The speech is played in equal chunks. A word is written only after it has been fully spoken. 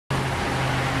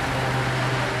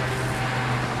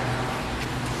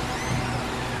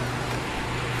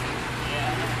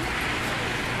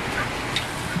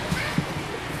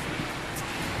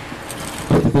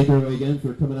Thank you again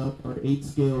for coming out for our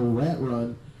 8-scale rat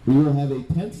run. We will have a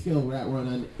 10-scale rat run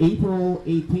on April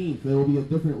 18th. There will be a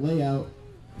different layout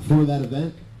for that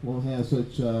event. Won't have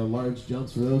such large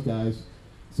jumps for those guys.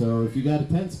 So if you got a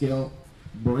 10-scale,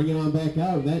 bring it on back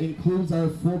out. That includes our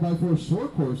 4x4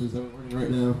 short courses that we're running right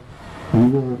now.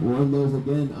 We will run those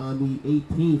again on the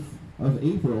 18th of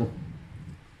April.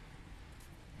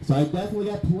 So I definitely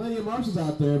got plenty of marshals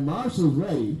out there. Marshall's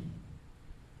ready.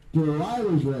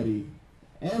 Driver's ready.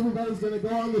 Everybody's going to go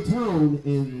on the tone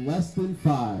in less than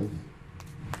 5.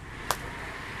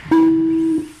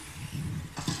 And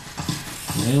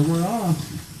we're off.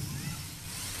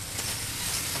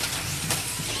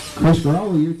 Chris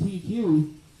Garolo, your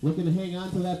TQ, looking to hang on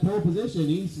to that pole position.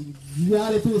 He's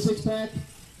got it to the 6-pack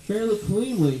fairly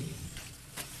cleanly.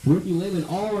 Ricky Lehman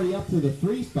already up to the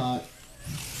 3 spot.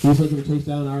 He's looking to chase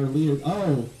down our leader.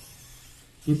 Oh,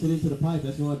 gets it into the pipe.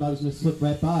 That's the only Bobby Smith slipped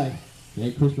right by.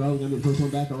 And Chris Garolo going to be the first one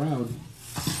back around.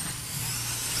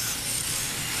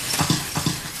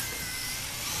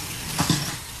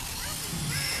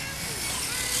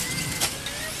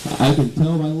 I can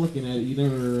tell by looking at it, you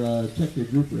never checked your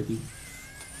group, Ricky.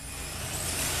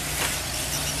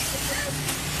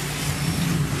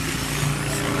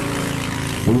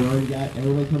 We already got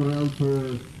everybody coming around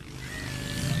for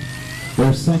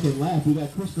their second lap. We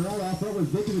got Chris Garolo out front with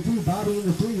Vic in the 2, Bobby in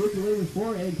the 3, Ricky Lehman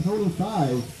 4, and Tony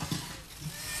 5.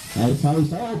 That's how we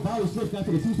start. Oh, Bobby Smith got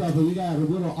to the 2 spot, but we got a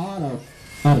little out of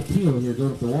keel here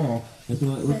going up the wall. That's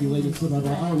going to let Ricky Lehman slip out.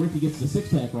 Oh, Ricky gets the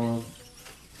 6-pack wrong.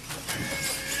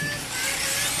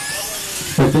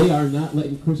 But they are not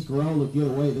letting Chris Garolo get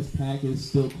away. This pack is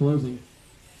still closing.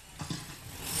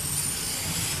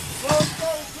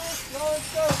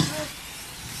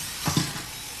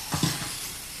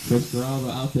 Chris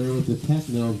Garolo out there with the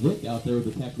Techno. Vic out there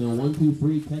with the Techno. 1, 2,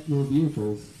 3 Techno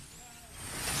vehicles.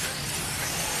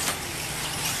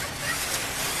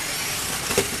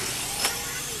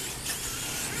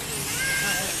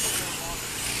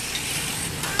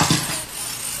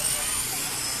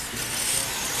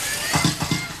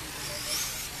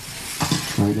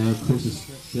 Right now, Chris has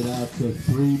stretched it out to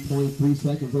 3.3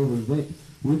 seconds over Vic.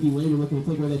 Ricky Lehman looking to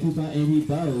take away that 2 spot, and he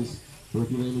does.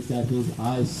 Ricky Lehman's got his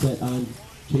eyes set on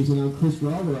chasing down Chris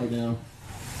Garolo right now.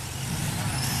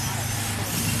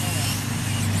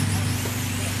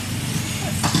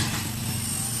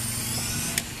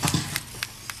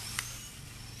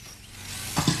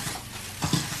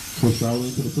 Chris Garolo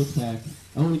into the 6-pack.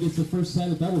 Oh, and he gets the first set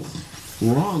of doubles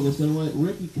wrong. It's going to let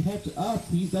Ricky catch up.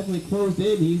 He's definitely closed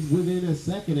in. He's within a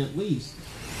second at least.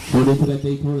 Going into that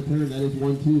Daytona turn, that is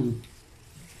 1-2.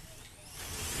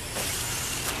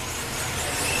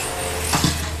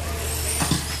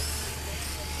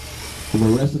 And the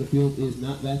rest of the field is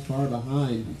not that far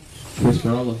behind. Chris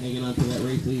Garolo hanging on to that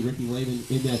race lead. Ricky Lehman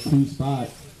in that 2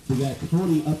 spot. We got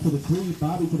Tony up to the 3,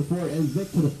 Bobby to the 4, and Vic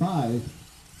to the 5.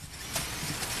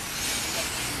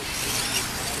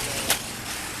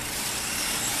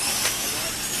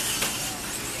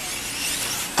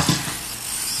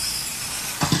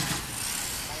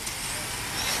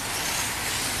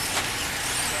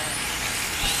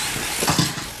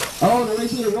 Oh, the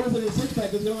race leader rolls it in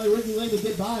 6-pack. It's going to let Ricky Lehman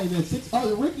get by in that 6. Oh,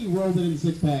 the Ricky rolls it in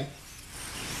 6-pack.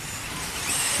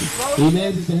 He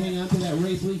manages to hang on to that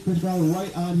race lead. Chris Garolo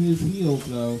right on his heels,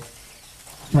 though.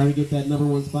 Trying to get that number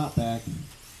 1 spot back.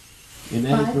 And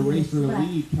that is the race for the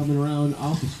lead coming around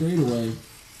off the straightaway.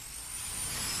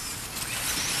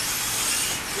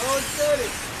 Going steady.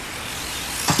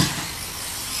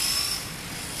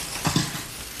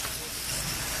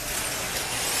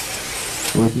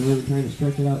 Ricky Lehman trying to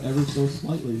stretch it out ever so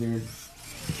slightly here.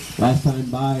 Last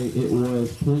time by, it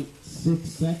was 0.6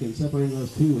 seconds separating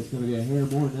those 2. It's going to be a hair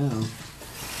more now.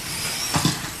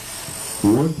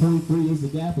 1.3 is the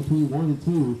gap between 1 and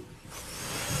 2.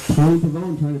 Tony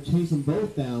Pavone trying to chase them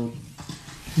both down.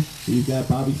 You've got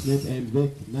Bobby Smith and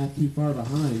Vic not too far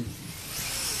behind.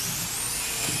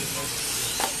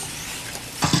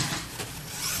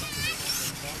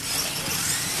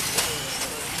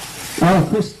 Oh,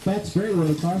 Chris back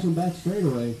straightaway. Carson back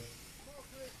straightaway.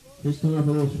 Chris coming up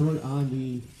a little short on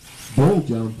the bull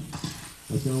jump.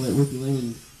 That's going to let Ricky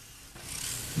Lehman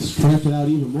stretch it out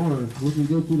even more. Looking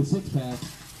to go through the 6-pack.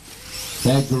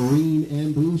 That green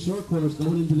and blue short course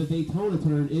going into the Daytona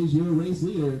turn is your race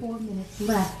leader. 4 minutes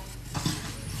left.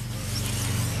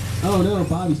 Oh no,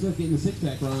 Bobby Smith getting the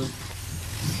 6-pack wrong.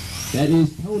 That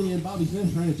is Tony and Bobby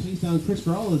Smith trying to chase down Chris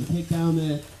Garolo to take down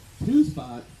that 2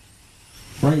 spot.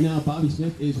 Right now, Bobby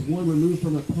Smith is 1 removed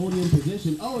from a podium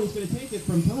position. Oh, he's going to take it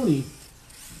from Tony.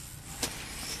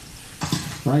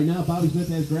 Right now, Bobby Smith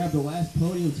has grabbed the last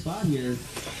podium spot here.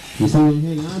 You see him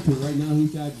hang on to it. Right now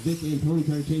he's got Vic and Tony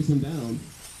trying to chase him down.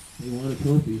 They want a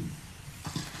trophy.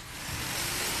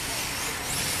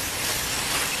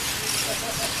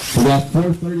 We got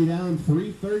 4:30 down,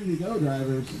 3:30 to go,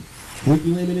 drivers. Ricky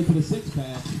Lehman into the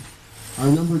six-pack.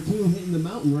 Our number 2 hitting the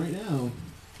mountain right now.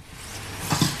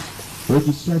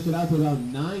 Ricky stretched it out to about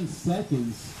 9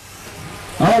 seconds.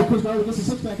 Oh, Chris Garland gets the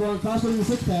six-pack wrong. Caution in the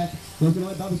six-pack. He's going to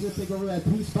let Bobby Smith take over that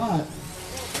 2 spot.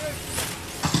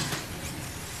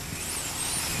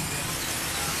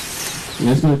 And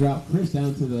that's going to drop Chris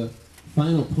down to the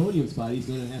final podium spot. He's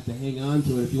going to have to hang on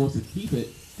to it if he wants to keep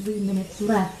it. 3 minutes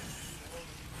left.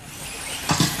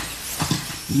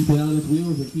 Keep it on its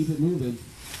wheels and keep it moving.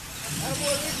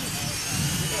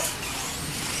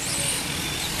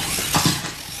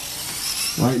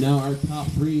 Right now, our top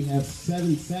 3 have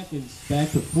 7 seconds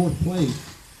back to 4th place.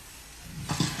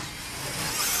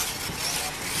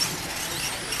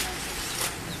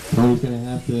 Tony's going to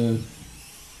have to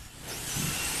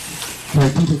try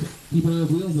to keep it on his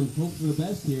wheels and hope for the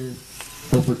best here.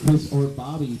 Hope for Chris or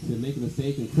Bobby to make a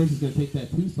mistake, and Chris is going to take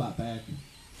that 2 spot back.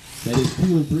 That is 2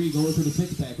 and 3 going for the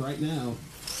 6-pack right now.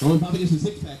 Oh, and Bobby gets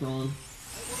the 6-pack wrong.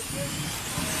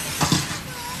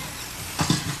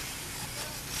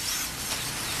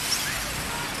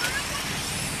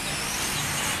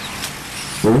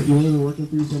 Ricky Lehman working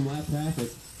through some lap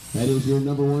traffic. That is your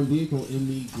number 1 vehicle in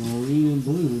the green and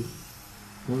blue.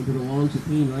 Going to the long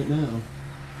chicane right now.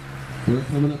 We're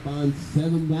coming up on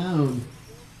 7 down.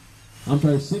 I'm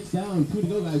sorry, 6 down, 2 to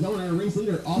go, guys. Going our race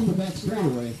leader off the back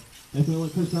straightaway. That's going to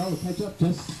let Chris Garland catch up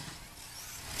just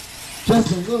a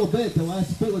little bit. The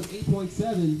last split was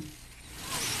 8.7.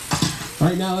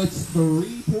 Right now it's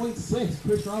 3.6.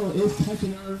 Chris Garland is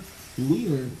catching our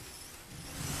leader.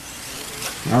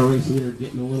 Our race leader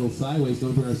getting a little sideways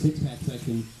going through our 6-pack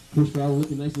section. Chris Garland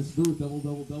looking nice and smooth,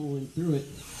 doubling through it.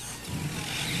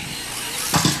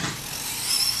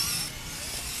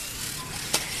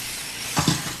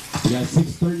 We got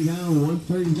 6:30 down,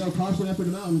 1:30 to go. Caution after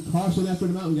the mountain. Caution after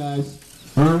the mountain, guys.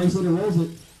 Our race leader rolls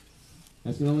it.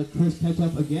 That's going to let Chris catch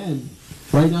up again.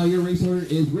 Right now, your race order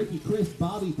is Ricky, Chris,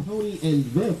 Bobby, Tony, and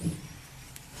Vic.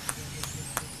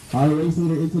 Our race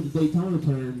leader into the Daytona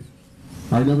turn.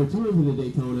 Our number 2 into the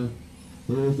Daytona.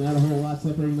 There's not a whole lot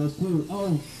separating those 2.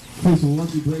 Oh, Chris, a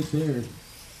lucky break there.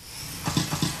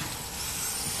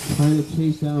 Trying to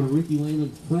chase down Ricky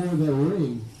Lehman for the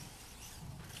ring.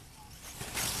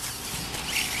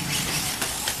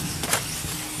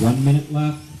 One minute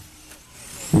left.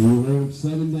 And we're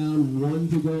 7 down, 1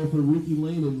 to go for Ricky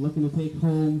Lehman, looking to take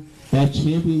home that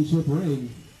championship ring.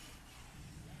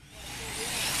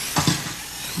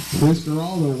 Chris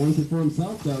Geraldo wants it for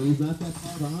himself, though. He's not that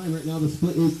far behind. Right now, the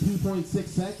split is 2.6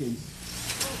 seconds.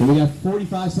 And we got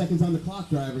 45 seconds on the clock,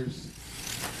 drivers.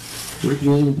 Ricky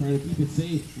Lehman trying to keep it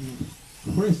safe.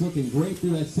 And Chris looking great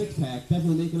through that 6-pack,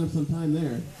 definitely making up some time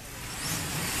there.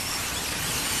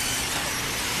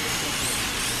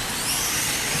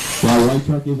 While White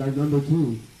Truck is our number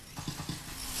 2.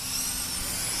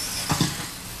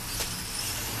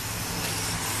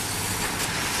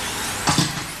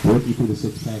 Ricky through the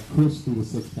 6-pack, Chris through the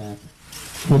 6-pack.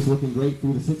 Chris looking great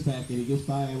through the 6-pack, and he gets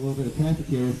by a little bit of traffic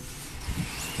here.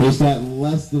 He's got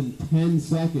less than 10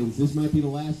 seconds. This might be the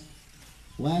last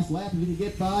lap. If he can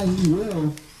get by, he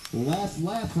will. Last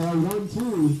lap for our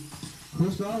 1-2.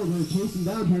 Chris Garland going to chase him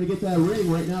down, trying to get that ring.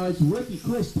 Right now it's Ricky,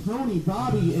 Chris, Tony,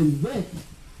 Bobby, and Vic.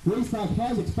 Race clock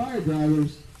has expired,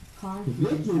 drivers.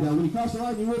 Victory down. When you cross the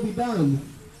line, you will be done.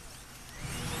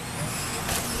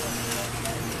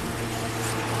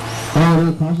 Oh,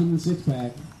 no, caution in the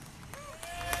 6-pack.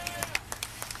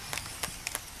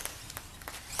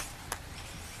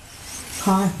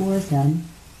 Car 4 is done.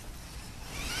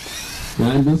 And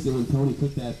I missed it when Tony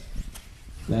took that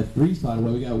 3 spot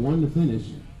away. We got 1 to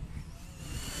finish.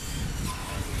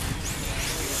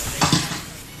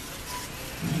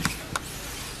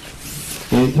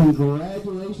 And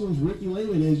congratulations, Ricky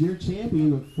Lehman is your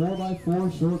champion, the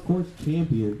 4x4 short course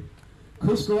champion.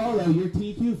 Chris Geraldo, your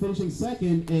TQ, finishing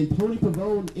 2nd, and Tony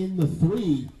Pavone in the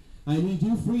 3. I need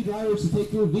you free drivers to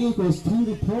take your vehicles to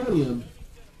the podium.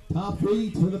 Top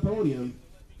 3 to the podium.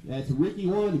 That's Ricky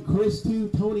 1, Chris 2,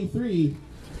 Tony 3.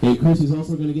 And Chris is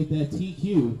also going to get that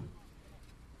TQ.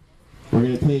 We're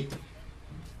going to take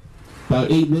about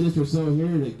 8 minutes or so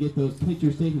here to get those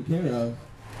pictures taken care of.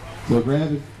 So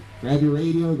grab your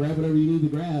radio, grab whatever you need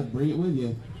to grab, bring it with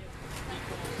you.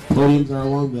 Podiums are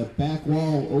along the back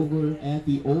wall over at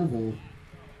the Oval.